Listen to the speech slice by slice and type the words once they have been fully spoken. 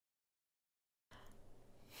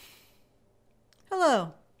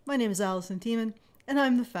Hello, my name is Alison and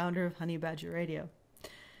I'm the founder of HoneyBadgerRadio.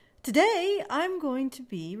 Today, I'm going to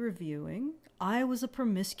be reviewing I Was a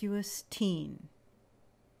Promiscuous Teen.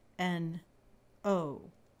 N-O.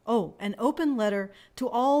 Oh, an open letter to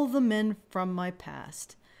all the men from my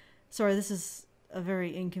past. Sorry, this is a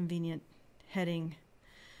very inconvenient heading.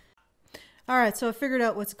 Alright, so I figured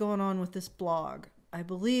out what's going on with this blog. I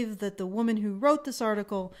believe that the woman who wrote this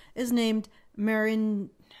article is named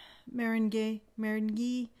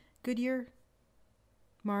Goodyear?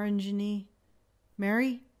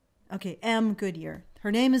 Mary? Okay, M. Goodyear.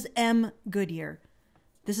 Her name is M. Goodyear.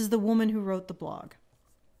 This is the woman who wrote the blog,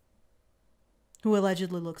 who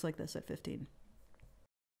allegedly looks like this at 15.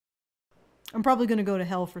 I'm probably going to go to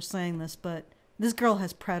hell for saying this, but this girl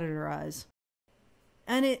has predator eyes.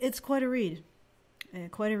 And it's quite a read.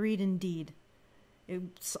 Quite a read indeed.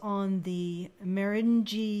 It's on the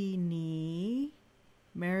Marigny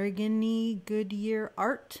Goodyear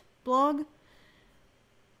art blog.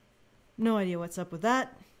 No idea what's up with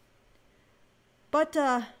that. But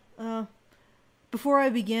before I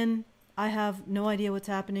begin, I have no idea what's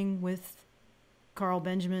happening with Carl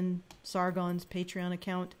Benjamin Sargon's Patreon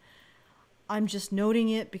account. I'm just noting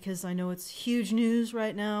it because I know it's huge news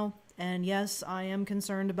right now. And yes, I am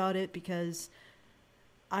concerned about it because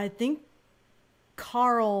I think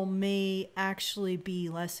Carl may actually be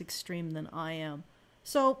less extreme than I am.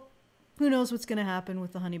 So, who knows what's going to happen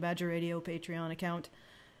with the HoneyBadgerRadio Patreon account.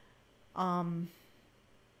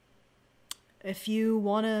 If you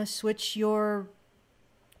want to switch your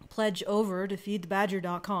pledge over to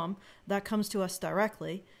feedthebadger.com, that comes to us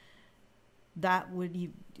directly. That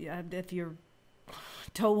would, if you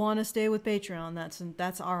don't want to stay with Patreon,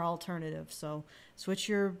 that's our alternative. So switch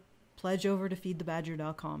your pledge over to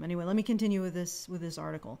feedthebadger.com. Anyway, let me continue with this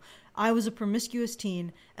article. I Was a Promiscuous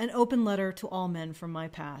Teen, an open letter to all men from my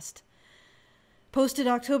past. Posted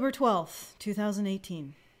October 12th,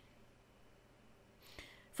 2018.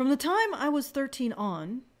 From the time I was 13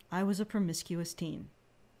 on, I was a promiscuous teen.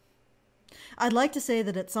 I'd like to say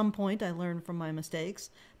that at some point I learned from my mistakes,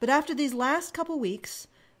 but after these last couple weeks,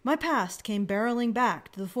 my past came barreling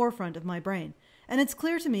back to the forefront of my brain, and it's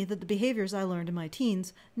clear to me that the behaviors I learned in my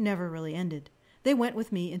teens never really ended. They went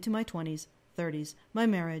with me into my 20s, 30s, my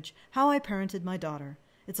marriage, how I parented my daughter.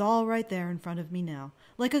 It's all right there in front of me now,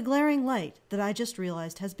 like a glaring light that I just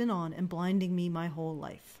realized has been on and blinding me my whole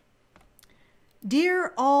life.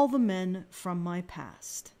 Dear all the men from my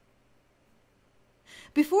past.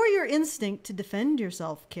 Before your instinct to defend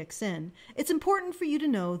yourself kicks in, it's important for you to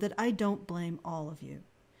know that I don't blame all of you.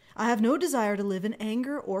 I have no desire to live in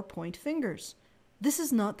anger or point fingers. This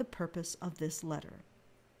is not the purpose of this letter.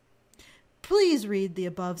 Please read the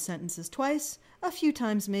above sentences twice, a few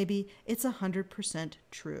times maybe. It's 100%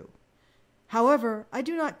 true. However, I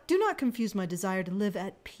do not confuse my desire to live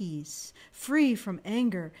at peace, free from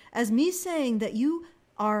anger, as me saying that you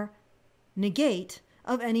are negate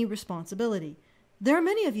of any responsibility. There are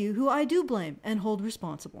many of you who I do blame and hold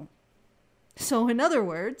responsible. So in other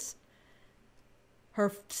words,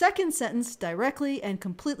 her second sentence directly and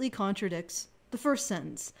completely contradicts the first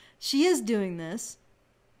sentence. She is doing this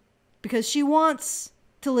because she wants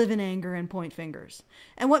to live in anger and point fingers.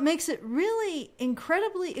 And what makes it really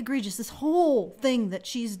incredibly egregious, this whole thing that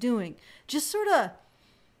she's doing, just sort of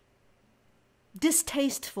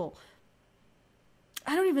distasteful.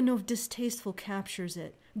 I don't even know if distasteful captures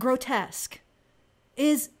it. Grotesque.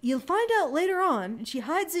 Is, you'll find out later on, and she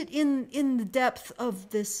hides it in the depth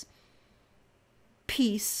of this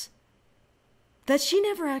piece, that she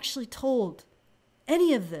never actually told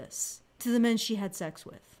any of this to the men she had sex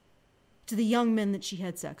with. To the young men that she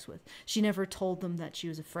had sex with. She never told them that she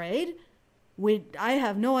was afraid. I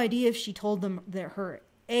have no idea if she told them her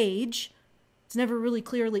age. It's never really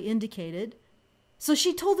clearly indicated. So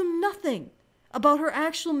she told them nothing about her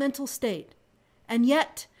actual mental state. And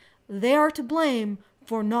yet, they are to blame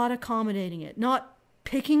for not accommodating it, not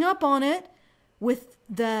picking up on it with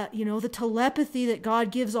the telepathy that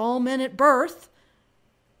God gives all men at birth,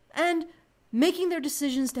 and making their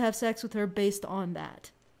decisions to have sex with her based on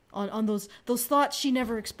that. On those thoughts she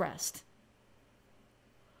never expressed.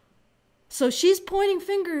 So she's pointing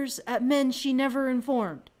fingers at men she never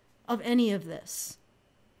informed of any of this.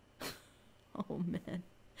 Oh man.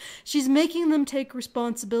 She's making them take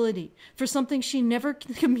responsibility for something she never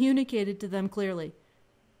communicated to them clearly.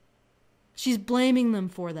 She's blaming them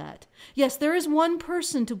for that. Yes, there is one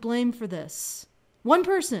person to blame for this. One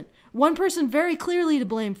person very clearly to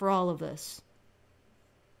blame for all of this.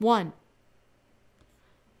 One.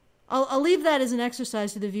 I'll leave that as an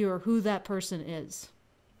exercise to the viewer, who that person is.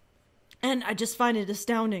 And I just find it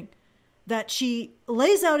astounding that she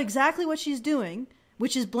lays out exactly what she's doing,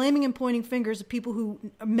 which is blaming and pointing fingers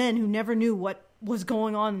at men who never knew what was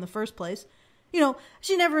going on in the first place.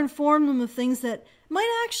 She never informed them of things that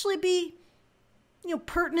might actually be,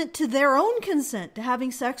 pertinent to their own consent to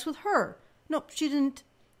having sex with her. Nope, she didn't.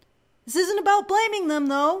 This isn't about blaming them,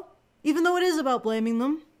 though, even though it is about blaming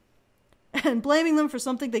them. And blaming them for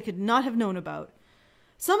something they could not have known about.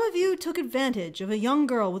 Some of you took advantage of a young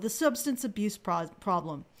girl with a substance abuse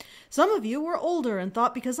problem. Some of you were older and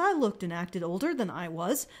thought because I looked and acted older than I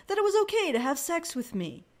was, that it was okay to have sex with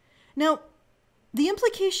me. Now, the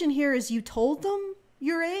implication here is you told them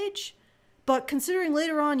your age, but considering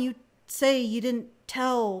later on you say you didn't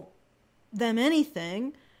tell them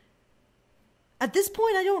anything, at this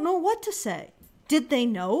point I don't know what to say. Did they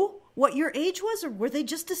know what your age was, or were they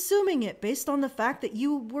just assuming it based on the fact that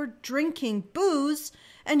you were drinking booze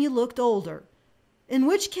and you looked older? In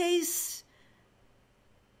which case,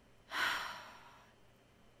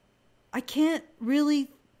 I can't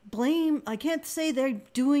say they're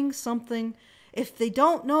doing something if they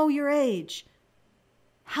don't know your age.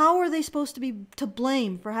 How are they supposed to be to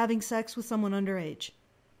blame for having sex with someone underage?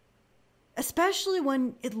 Especially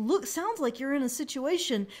when it sounds like you're in a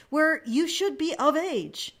situation where you should be of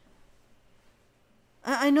age.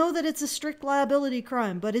 I know that it's a strict liability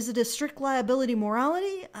crime, but is it a strict liability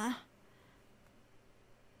morality?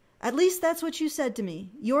 At least that's what you said to me.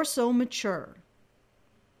 You're so mature.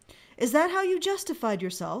 Is that how you justified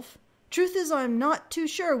yourself? Truth is, I'm not too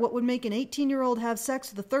sure what would make an 18-year-old have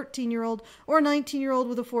sex with a 13-year-old, or a 19-year-old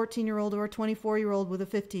with a 14-year-old, or a 24-year-old with a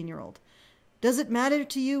 15-year-old. Does it matter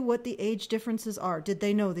to you what the age differences are? Did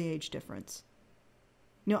they know the age difference?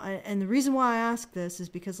 And the reason why I ask this is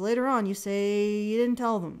because later on you say you didn't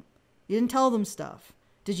tell them. You didn't tell them stuff.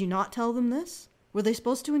 Did you not tell them this? Were they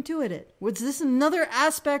supposed to intuit it? Was this another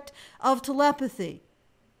aspect of telepathy?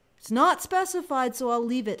 It's not specified, so I'll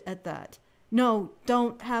leave it at that. No,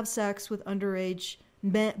 don't have sex with underage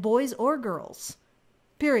boys or girls.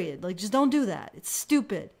 Period. Just don't do that. It's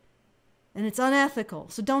stupid. And it's unethical,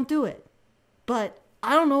 so don't do it. But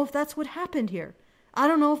I don't know if that's what happened here. I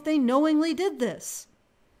don't know if they knowingly did this.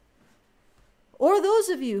 Or those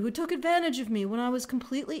of you who took advantage of me when I was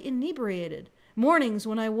completely inebriated. Mornings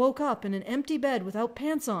when I woke up in an empty bed without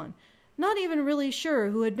pants on. Not even really sure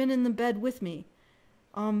who had been in the bed with me.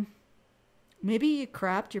 Maybe you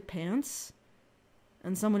crapped your pants?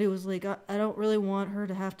 And somebody was like, I don't really want her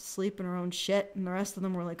to have to sleep in her own shit. And the rest of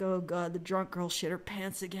them were like, oh God, the drunk girl shit her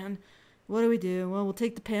pants again. What do we do? Well, we'll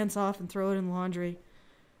take the pants off and throw it in laundry.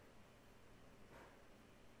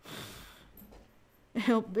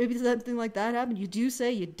 Maybe something like that happened. You do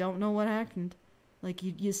say you don't know what happened.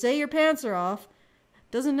 You say your pants are off.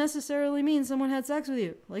 Doesn't necessarily mean someone had sex with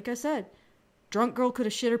you. Like I said, drunk girl could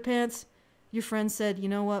have shit her pants. Your friend said, you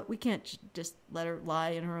know what? We can't just let her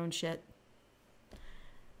lie in her own shit.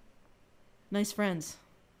 Nice friends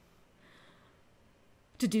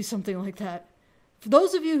to do something like that. For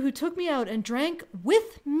those of you who took me out and drank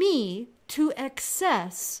with me to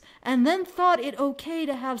excess and then thought it okay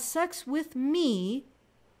to have sex with me,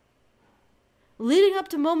 leading up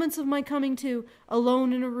to moments of my coming to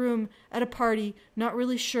alone in a room at a party, not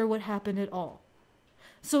really sure what happened at all.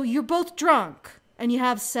 So you're both drunk and you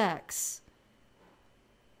have sex.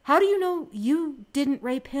 How do you know you didn't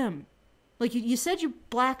rape him? You said you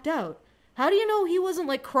blacked out. How do you know he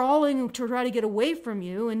wasn't crawling to try to get away from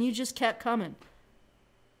you and you just kept coming?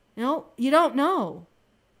 You don't know.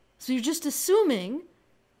 So you're just assuming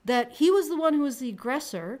that he was the one who was the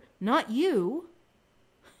aggressor, not you.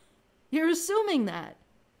 You're assuming that.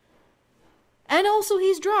 And also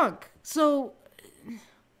he's drunk. So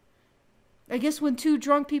I guess when two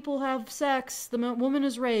drunk people have sex, the woman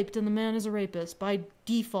is raped and the man is a rapist by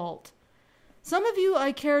default. Some of you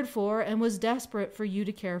I cared for and was desperate for you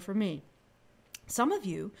to care for me. Some of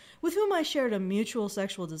you, with whom I shared a mutual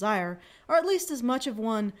sexual desire, or at least as much of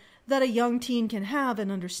one that a young teen can have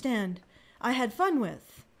and understand, I had fun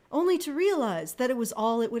with, only to realize that it was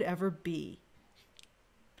all it would ever be.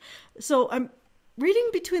 So I'm reading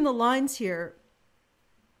between the lines here.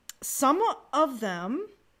 Some of them,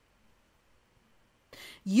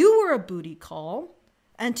 you were a booty call,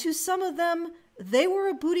 and to some of them, they were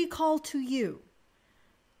a booty call to you.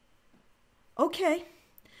 Okay.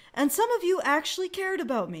 And some of you actually cared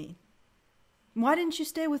about me. Why didn't you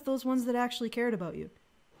stay with those ones that actually cared about you?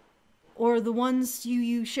 Or the ones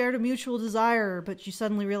you shared a mutual desire, but you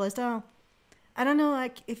suddenly realized, I don't know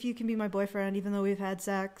if you can be my boyfriend, even though we've had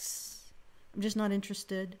sex. I'm just not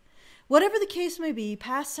interested. Whatever the case may be,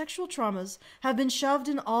 past sexual traumas have been shoved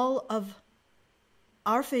in all of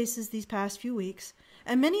our faces these past few weeks,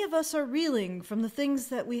 And many of us are reeling from the things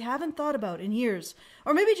that we haven't thought about in years,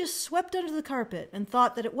 or maybe just swept under the carpet and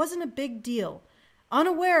thought that it wasn't a big deal,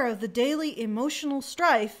 unaware of the daily emotional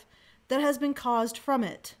strife that has been caused from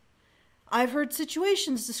it. I've heard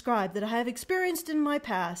situations described that I have experienced in my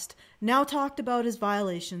past, now talked about as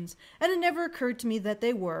violations, and it never occurred to me that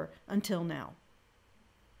they were until now.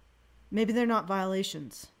 Maybe they're not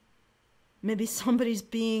violations. Maybe somebody's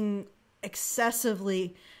being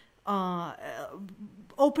excessively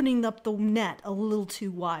opening up the net a little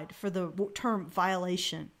too wide for the term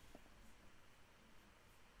violation.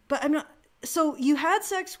 But I'm not. So you had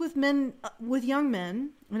sex with men, with young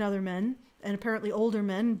men and other men, and apparently older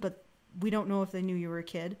men, but we don't know if they knew you were a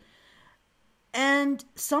kid. And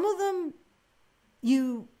some of them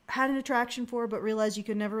you had an attraction for, but realized you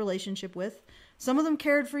could never have a relationship with. Some of them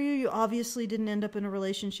cared for you. You obviously didn't end up in a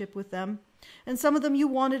relationship with them. And some of them you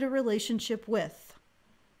wanted a relationship with.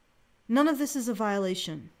 None of this is a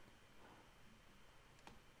violation.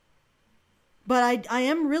 But I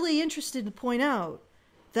am really interested to point out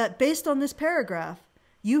that based on this paragraph,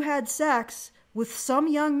 you had sex with some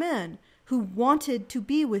young men who wanted to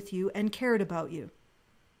be with you and cared about you.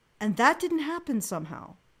 And that didn't happen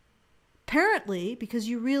somehow. Apparently, because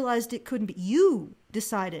you realized it couldn't be, you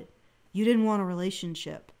decided you didn't want a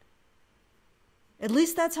relationship. At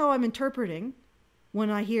least that's how I'm interpreting when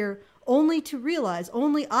I hear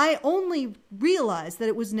I only realized that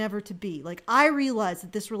it was never to be. Like, I realized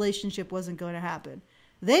that this relationship wasn't going to happen.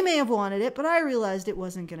 They may have wanted it, but I realized it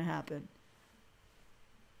wasn't going to happen.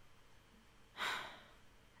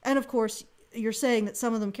 And of course, you're saying that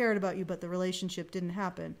some of them cared about you, but the relationship didn't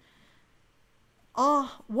happen.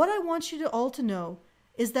 What I want you to all to know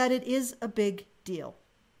is that it is a big deal.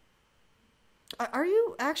 Are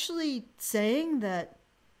you actually saying that?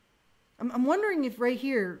 I'm wondering if right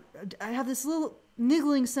here, I have this little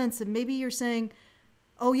niggling sense that maybe you're saying,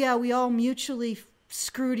 oh yeah, we all mutually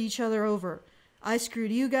screwed each other over. I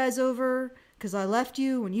screwed you guys over because I left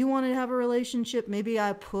you when you wanted to have a relationship. Maybe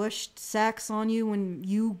I pushed sex on you when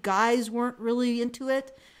you guys weren't really into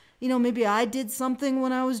it. You know, maybe I did something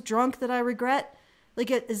when I was drunk that I regret.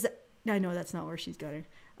 Like, I know that's not where she's going.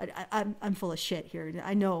 I'm full of shit here.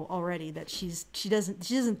 I know already that she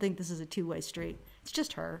doesn't think this is a two-way street. It's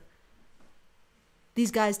just her.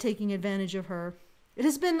 These guys taking advantage of her. It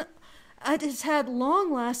has had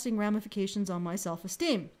long-lasting ramifications on my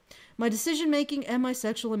self-esteem, my decision-making, and my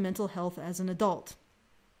sexual and mental health as an adult.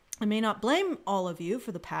 I may not blame all of you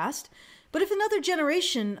for the past, but if another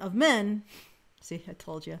generation of men, see, I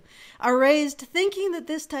told you, are raised thinking that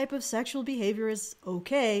this type of sexual behavior is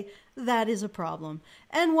okay, that is a problem,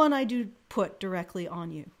 and one I do put directly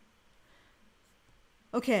on you.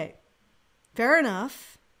 Okay, fair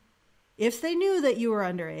enough. If they knew that you were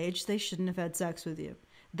underage, they shouldn't have had sex with you.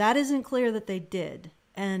 That isn't clear that they did.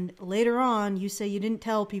 And later on, you say you didn't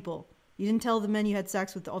tell people. You didn't tell the men you had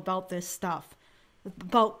sex with about this stuff,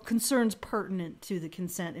 about concerns pertinent to the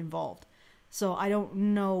consent involved. So I don't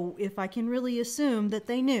know if I can really assume that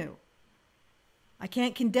they knew. I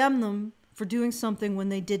can't condemn them for doing something when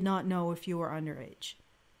they did not know if you were underage.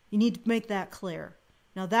 You need to make that clear.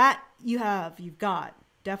 Now that you've got,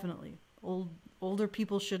 definitely. Older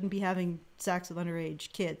people shouldn't be having sex with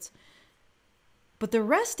underage kids. But the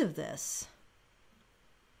rest of this,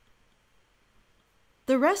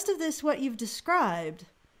 what you've described,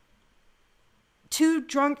 two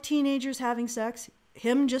drunk teenagers having sex,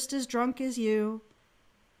 him just as drunk as you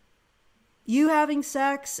having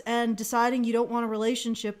sex and deciding you don't want a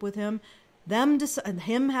relationship with him,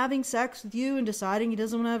 him having sex with you and deciding he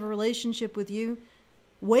doesn't want to have a relationship with you,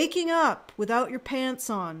 waking up without your pants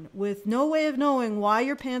on, with no way of knowing why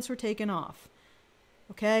your pants were taken off.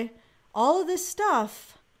 Okay? All of this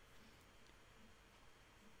stuff,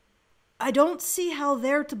 I don't see how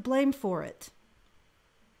they're to blame for it.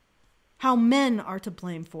 How men are to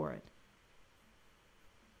blame for it.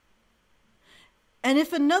 And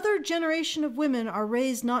if another generation of women are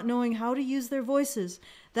raised not knowing how to use their voices,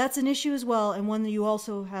 that's an issue as well, and one that you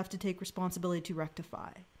also have to take responsibility to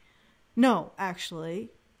rectify. No,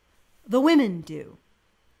 actually, the women do.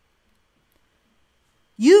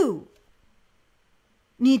 You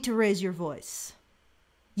need to raise your voice.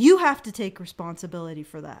 You have to take responsibility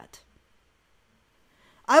for that.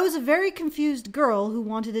 I was a very confused girl who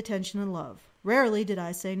wanted attention and love. Rarely did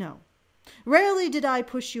I say no. Rarely did I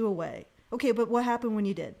push you away. Okay, but what happened when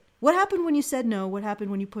you did? What happened when you said no? What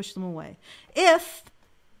happened when you pushed them away? If,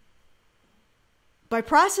 by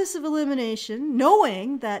process of elimination,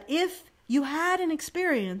 knowing that if you had an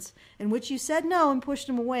experience in which you said no and pushed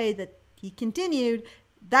him away, that he continued,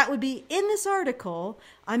 That would be in this article.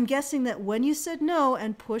 I'm guessing that when you said no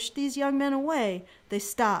and pushed these young men away, they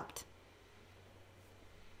stopped.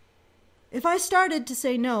 If I started to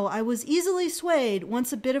say no, I was easily swayed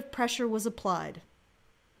once a bit of pressure was applied.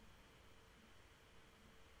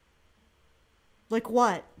 Like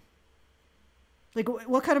what? Like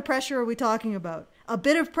what kind of pressure are we talking about? A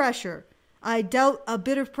bit of pressure. I doubt a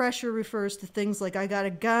bit of pressure refers to things like I got a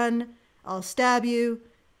gun, I'll stab you,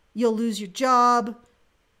 you'll lose your job,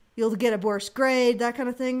 you'll get a worse grade, that kind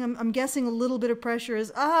of thing. I'm guessing a little bit of pressure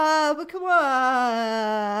is, but come on.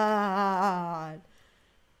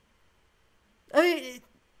 I mean,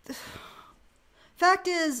 fact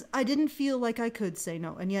is, I didn't feel like I could say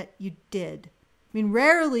no, and yet you did. I mean,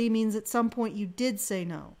 rarely means at some point you did say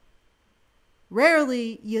no.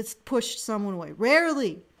 Rarely you pushed someone away.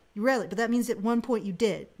 Rarely, but that means at one point you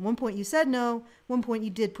did. One point you said no, one point you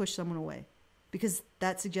did push someone away. Because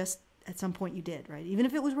that suggests at some point you did, right? Even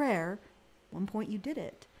if it was rare, one point you did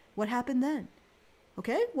it. What happened then?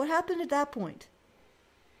 Okay, what happened at that point?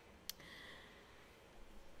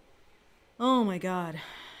 Oh my God.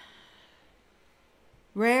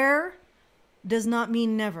 Rare does not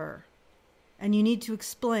mean never. And you need to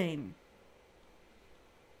explain.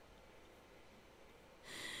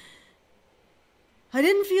 I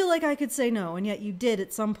didn't feel like I could say no, and yet you did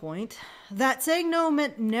at some point. That saying no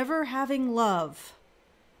meant never having love.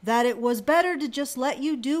 That it was better to just let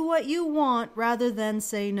you do what you want rather than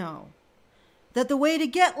say no. That the way to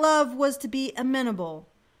get love was to be amenable.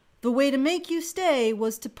 The way to make you stay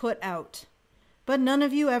was to put out. But none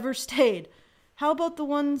of you ever stayed. How about the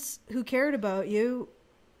ones who cared about you?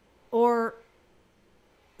 Or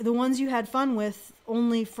the ones you had fun with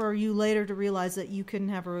only for you later to realize that you couldn't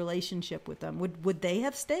have a relationship with them? Would they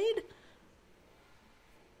have stayed?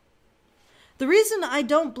 The reason I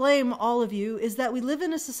don't blame all of you is that we live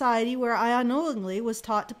in a society where I unknowingly was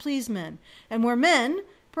taught to please men, and where men,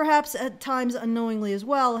 perhaps at times unknowingly as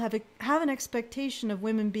well, have an expectation of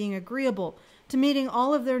women being agreeable to meeting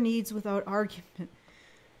all of their needs without argument.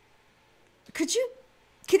 Could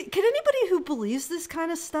anybody who believes this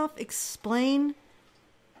kind of stuff explain?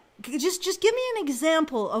 Just give me an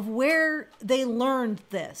example of where they learned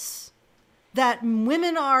this. That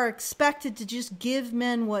women are expected to just give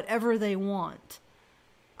men whatever they want.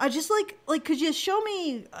 I just like could you show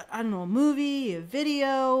me, I don't know, a movie, a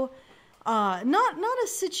video, not a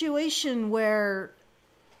situation where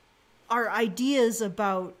our ideas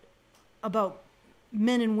about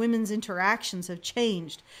men and women's interactions have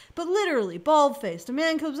changed, but literally bald-faced. A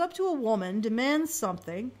man comes up to a woman, demands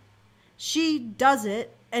something, she does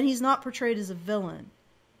it, and he's not portrayed as a villain.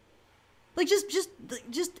 Like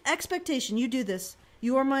just expectation. You do this.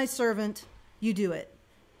 You are my servant. You do it.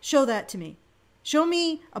 Show that to me. Show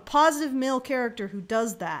me a positive male character who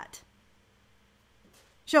does that.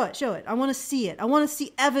 Show it. I want to see it. I want to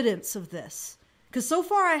see evidence of this. Because so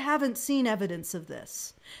far I haven't seen evidence of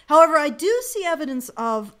this. However, I do see evidence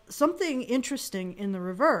of something interesting in the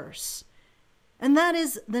reverse. And that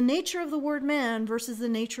is the nature of the word man versus the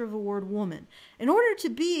nature of the word woman. In order to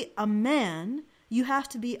be a man, you have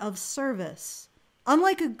to be of service.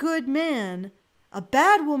 Unlike a good man, a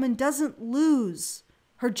bad woman doesn't lose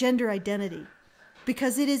her gender identity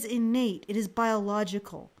because it is innate, it is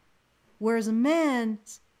biological. Whereas a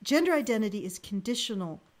man's gender identity is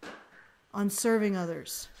conditional on serving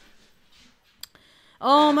others.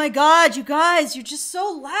 Oh my God, you guys, you're just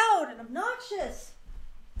so loud and obnoxious.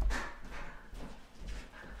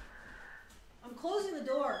 I'm closing the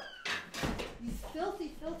door. You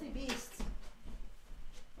filthy, filthy beasts.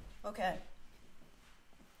 Okay.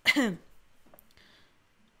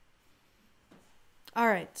 All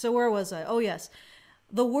right, so where was I? Oh, yes.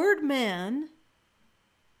 The word man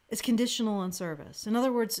is conditional on service. In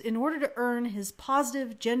other words, in order to earn his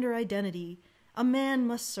positive gender identity, a man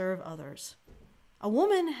must serve others. A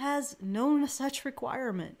woman has no such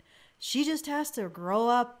requirement. She just has to grow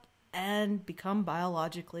up and become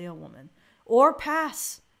biologically a woman, or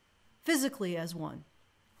pass physically as one.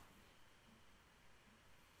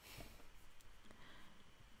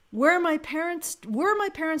 Were my parents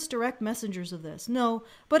direct messengers of this? No,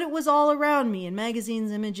 but it was all around me in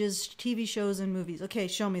magazines, images, TV shows, and movies. Okay,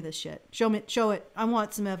 show me this shit. Show it. I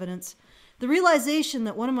want some evidence. The realization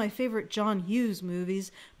that one of my favorite John Hughes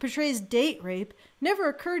movies portrays date rape never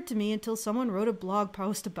occurred to me until someone wrote a blog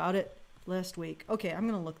post about it last week. Okay, I'm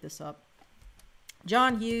going to look this up.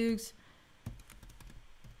 John Hughes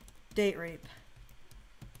date rape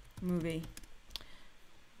movie.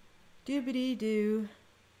 Doobity-doo.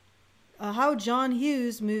 How John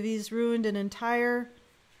Hughes movies ruined an entire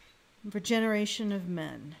generation of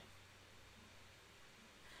men.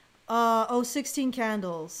 16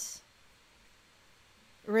 candles.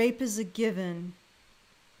 Rape is a given.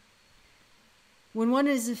 When one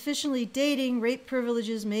is efficiently dating, rape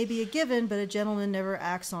privileges may be a given, but a gentleman never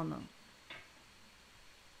acts on them.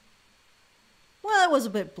 Well, that was a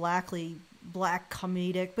bit black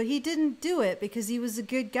comedic, but he didn't do it because he was a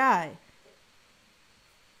good guy.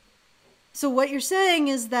 So what you're saying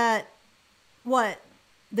is that,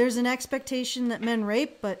 there's an expectation that men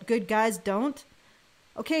rape, but good guys don't?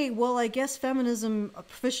 Okay, well, I guess feminism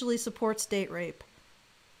officially supports date rape.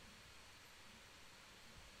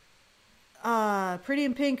 Pretty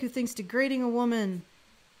in Pink, who thinks degrading a woman...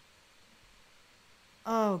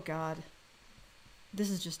 Oh, God. This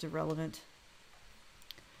is just irrelevant.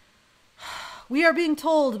 We are being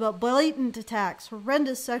told about blatant attacks,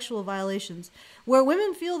 horrendous sexual violations, where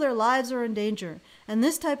women feel their lives are in danger, and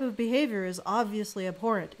this type of behavior is obviously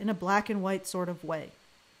abhorrent in a black and white sort of way.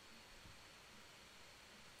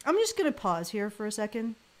 I'm just going to pause here for a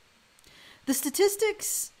second. The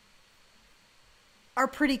statistics are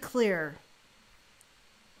pretty clear.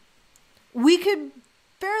 We could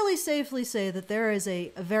fairly safely say that there is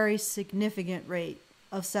a very significant rate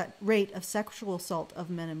of sexual assault of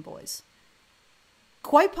men and boys.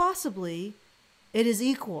 Quite possibly, it is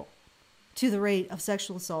equal to the rate of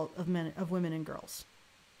sexual assault of women and girls.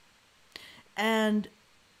 And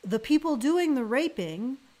the people doing the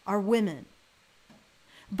raping are women.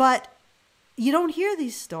 But you don't hear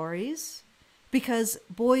these stories because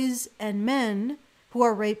boys and men who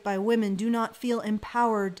are raped by women do not feel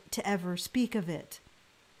empowered to ever speak of it.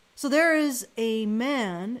 So there is a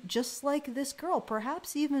man just like this girl,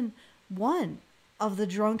 perhaps even one of the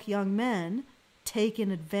drunk young men taken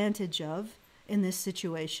advantage of in this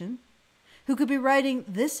situation, who could be writing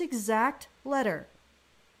this exact letter,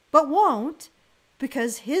 but won't,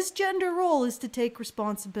 because his gender role is to take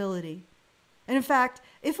responsibility. And in fact,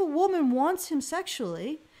 if a woman wants him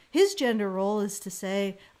sexually, his gender role is to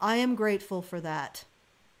say, I am grateful for that.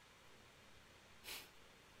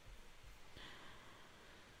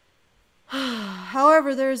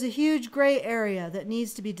 However, there is a huge gray area that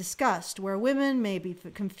needs to be discussed where women may be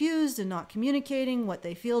confused and not communicating what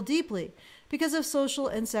they feel deeply because of social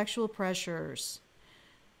and sexual pressures.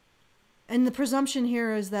 And the presumption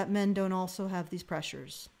here is that men don't also have these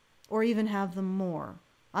pressures or even have them more.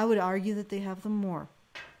 I would argue that they have them more.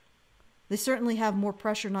 They certainly have more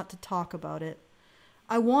pressure not to talk about it.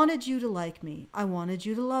 I wanted you to like me. I wanted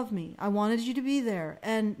you to love me. I wanted you to be there.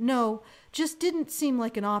 And no, just didn't seem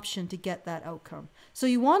like an option to get that outcome. So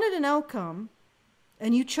you wanted an outcome,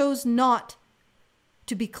 and you chose not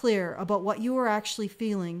to be clear about what you were actually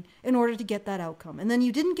feeling in order to get that outcome. And then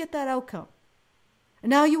you didn't get that outcome. And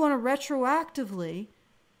now you want to retroactively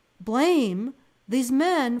blame these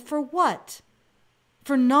men for what?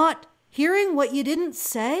 For not hearing what you didn't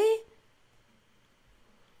say?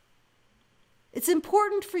 It's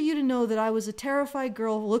important for you to know that I was a terrified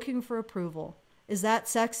girl looking for approval. Is that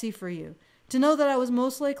sexy for you? To know that I was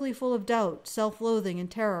most likely full of doubt, self-loathing, and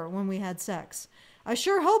terror when we had sex. I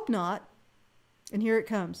sure hope not. And here it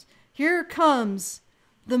comes. Here comes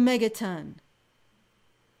the megaton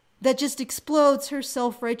that just explodes her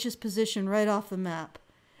self-righteous position right off the map.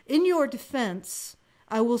 In your defense,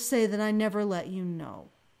 I will say that I never let you know.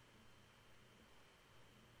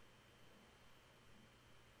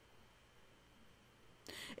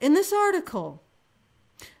 In this article,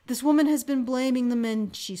 this woman has been blaming the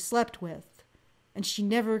men she slept with, and she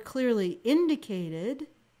never clearly indicated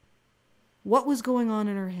what was going on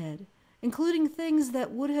in her head, including things that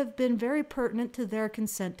would have been very pertinent to their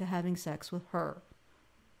consent to having sex with her.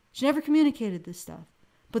 She never communicated this stuff,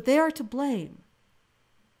 but they are to blame.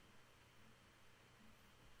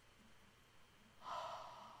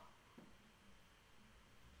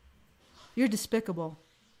 You're despicable.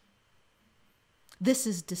 This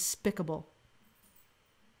is despicable.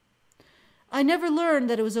 I never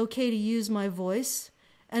learned that it was okay to use my voice,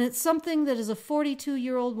 and it's something that as a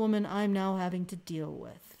 42-year-old woman I'm now having to deal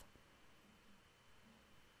with.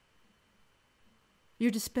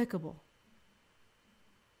 You're despicable.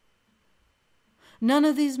 None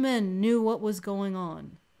of these men knew what was going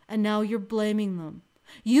on, and now you're blaming them.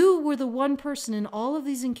 You were the one person in all of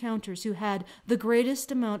these encounters who had the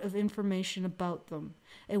greatest amount of information about them.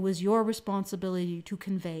 It was your responsibility to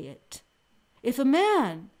convey it. If a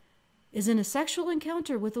man is in a sexual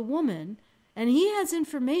encounter with a woman and he has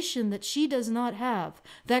information that she does not have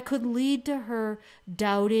that could lead to her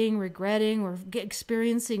doubting, regretting, or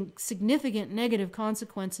experiencing significant negative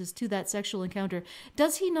consequences to that sexual encounter,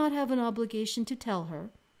 does he not have an obligation to tell her?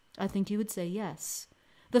 I think you would say yes.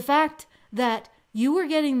 The fact that you were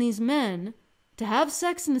getting these men to have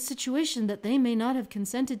sex in a situation that they may not have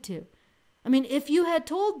consented to. I mean, if you had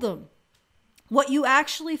told them what you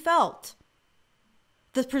actually felt,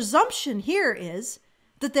 the presumption here is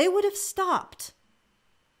that they would have stopped.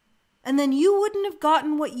 And then you wouldn't have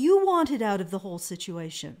gotten what you wanted out of the whole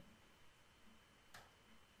situation.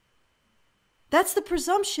 That's the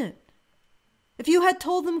presumption. If you had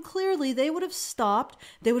told them clearly, they would have stopped.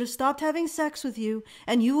 They would have stopped having sex with you,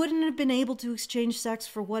 and you wouldn't have been able to exchange sex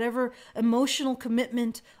for whatever emotional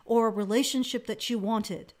commitment or relationship that you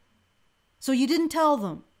wanted. So you didn't tell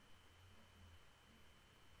them.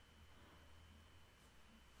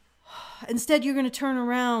 Instead, you're going to turn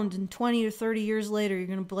around and 20 or 30 years later, you're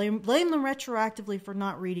going to blame them retroactively for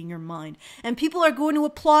not reading your mind. And people are going to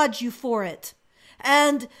applaud you for it.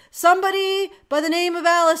 And somebody by the name of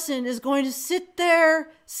Alison is going to sit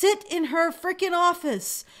in her freaking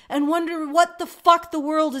office and wonder what the fuck the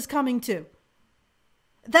world is coming to.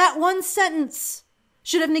 That one sentence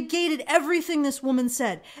should have negated everything this woman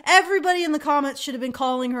said. Everybody in the comments should have been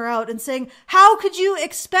calling her out and saying, how could you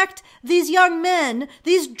expect these young men,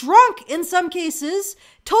 these drunk, in some cases,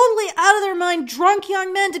 totally out of their mind, drunk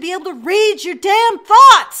young men, to be able to read your damn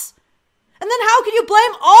thoughts? And then how can you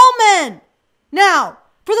blame all men now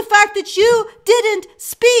for the fact that you didn't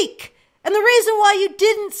speak? And the reason why you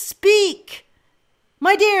didn't speak,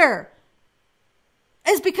 my dear,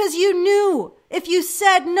 is because you knew if you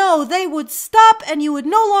said no, they would stop and you would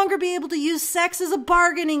no longer be able to use sex as a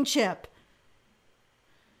bargaining chip.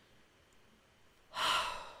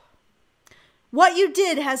 What you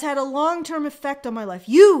did has had a long-term effect on my life.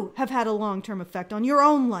 You have had a long-term effect on your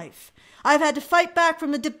own life. I've had to fight back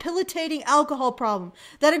from the debilitating alcohol problem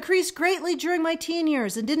that increased greatly during my teen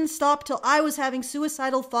years and didn't stop till I was having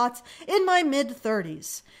suicidal thoughts in my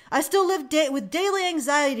mid-30s. I still live with daily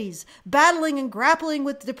anxieties, battling and grappling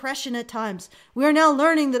with depression at times. We are now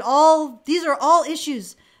learning that these are all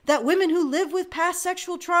issues that women who live with past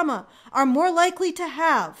sexual trauma are more likely to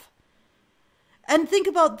have. And think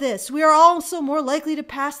about this. We are also more likely to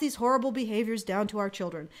pass these horrible behaviors down to our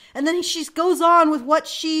children. And then she goes on with what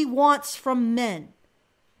she wants from men.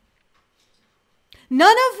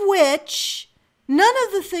 None of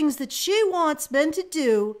the things that she wants men to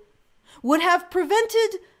do would have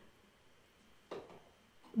prevented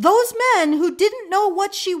those men who didn't know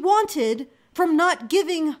what she wanted from not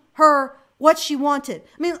giving her what she wanted.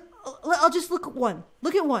 I mean, I'll just look at one.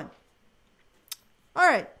 Look at one. All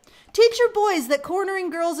right. Teach your boys that cornering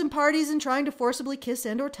girls in parties and trying to forcibly kiss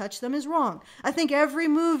and or touch them is wrong. I think every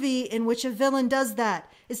movie in which a villain does that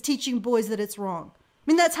is teaching boys that it's wrong. I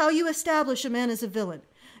mean, that's how you establish a man as a villain.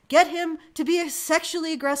 Get him to be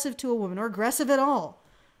sexually aggressive to a woman or aggressive at all.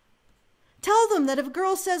 Tell them that if a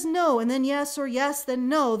girl says no and then yes or yes, then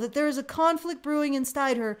no, that there is a conflict brewing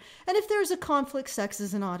inside her. And if there is a conflict, sex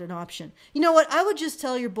is not an option. You know what? I would just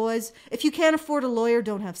tell your boys, if you can't afford a lawyer,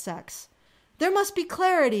 don't have sex. There must be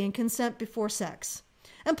clarity and consent before sex.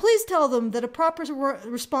 And please tell them that a proper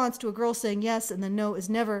response to a girl saying yes and then no is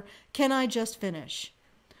never, can I just finish?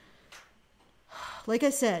 Like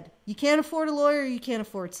I said, you can't afford a lawyer, you can't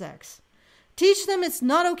afford sex. Teach them it's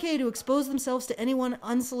not okay to expose themselves to anyone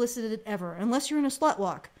unsolicited ever, unless you're in a slut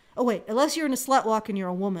walk. Oh wait, unless you're in a slut walk and you're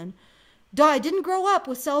a woman. Duh, I didn't grow up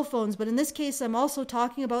with cell phones, but in this case I'm also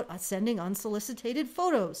talking about sending unsolicited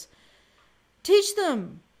photos. Teach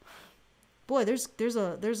them. Boy, there's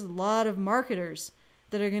a lot of marketers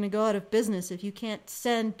that are going to go out of business if you can't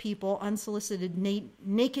send people unsolicited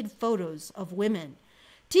naked photos of women.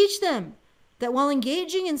 Teach them that while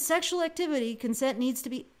engaging in sexual activity, consent needs to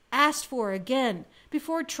be asked for again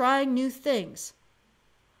before trying new things.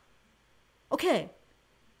 Okay.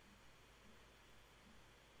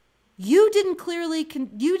 You didn't clearly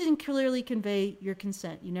convey your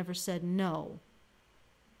consent. You never said no.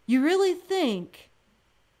 You really think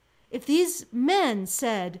if these men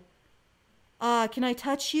said, can I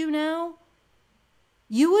touch you now?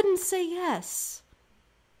 You wouldn't say yes.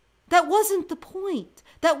 That wasn't the point.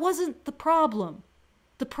 That wasn't the problem.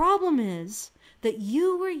 The problem is that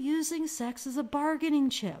you were using sex as a bargaining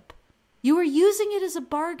chip. You were using it as a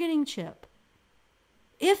bargaining chip.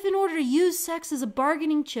 If in order to use sex as a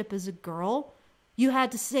bargaining chip as a girl, you had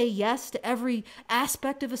to say yes to every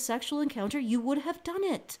aspect of a sexual encounter, you would have done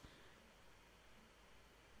it.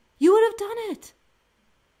 You would have done it.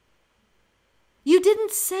 You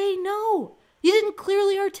didn't say no. You didn't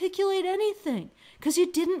clearly articulate anything because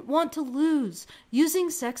you didn't want to lose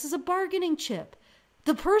using sex as a bargaining chip.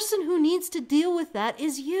 The person who needs to deal with that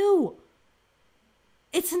is you.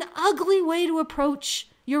 It's an ugly way to approach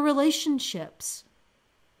your relationships.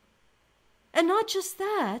 And not just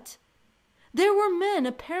that. There were men,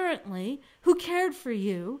 apparently, who cared for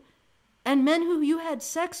you and men who you had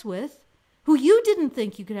sex with, who you didn't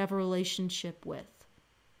think you could have a relationship with.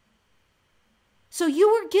 So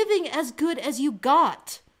you were giving as good as you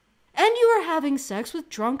got. And you were having sex with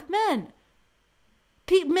drunk men.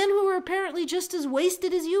 Men who were apparently just as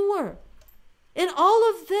wasted as you were. In all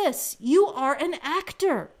of this, you are an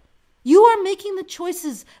actor. You are making the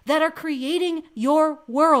choices that are creating your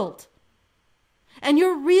world. And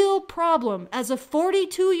your real problem as a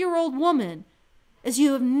 42-year-old woman is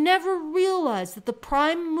you have never realized that the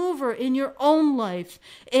prime mover in your own life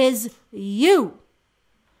is you.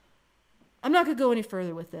 I'm not going to go any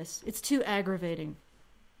further with this. It's too aggravating.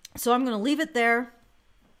 So I'm going to leave it there.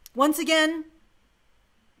 Once again,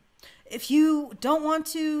 if you don't want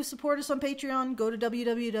to support us on Patreon, go to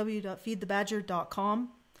www.feedthebadger.com.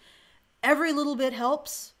 Every little bit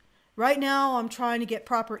helps. Right now, I'm trying to get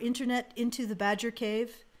proper internet into the Badger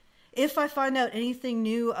Cave. If I find out anything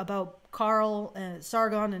new about Carl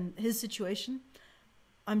Sargon and his situation,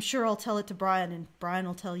 I'm sure I'll tell it to Brian, and Brian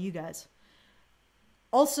will tell you guys.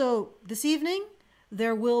 Also, this evening,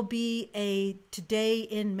 there will be a Today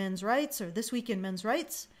in Men's Rights, or This Week in Men's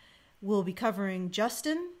Rights. We'll be covering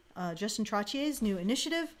Justin Trottier's new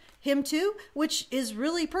initiative, Him Too, which is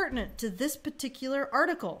really pertinent to this particular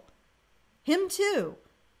article. Him Too.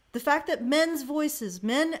 The fact that men's voices,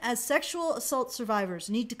 men as sexual assault survivors,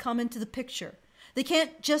 need to come into the picture. They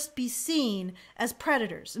can't just be seen as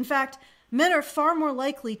predators. In fact, men are far more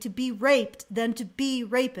likely to be raped than to be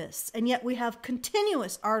rapists. And yet we have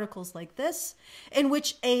continuous articles like this in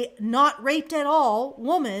which a not raped at all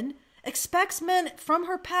woman expects men from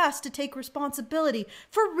her past to take responsibility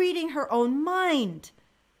for reading her own mind.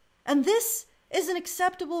 And this is an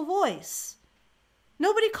acceptable voice.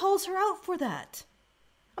 Nobody calls her out for that.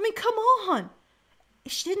 I mean, come on.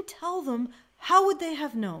 If she didn't tell them, how would they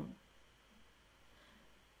have known?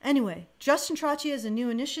 Anyway, Justin Trottier has a new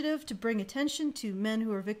initiative to bring attention to men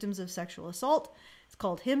who are victims of sexual assault. It's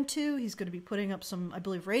called Him Too. He's going to be putting up some, I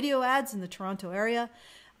believe, radio ads in the Toronto area.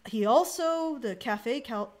 He also, the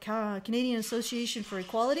Canadian Association for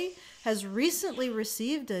Equality, has recently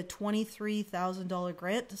received a $23,000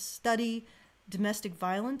 grant to study domestic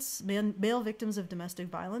violence, male victims of domestic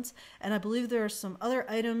violence. And I believe there are some other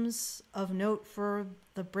items of note for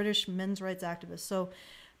the British men's rights activists. So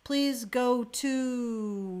please go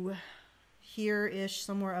to here-ish,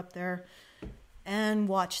 somewhere up there, and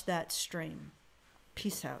watch that stream.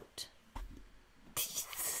 Peace out.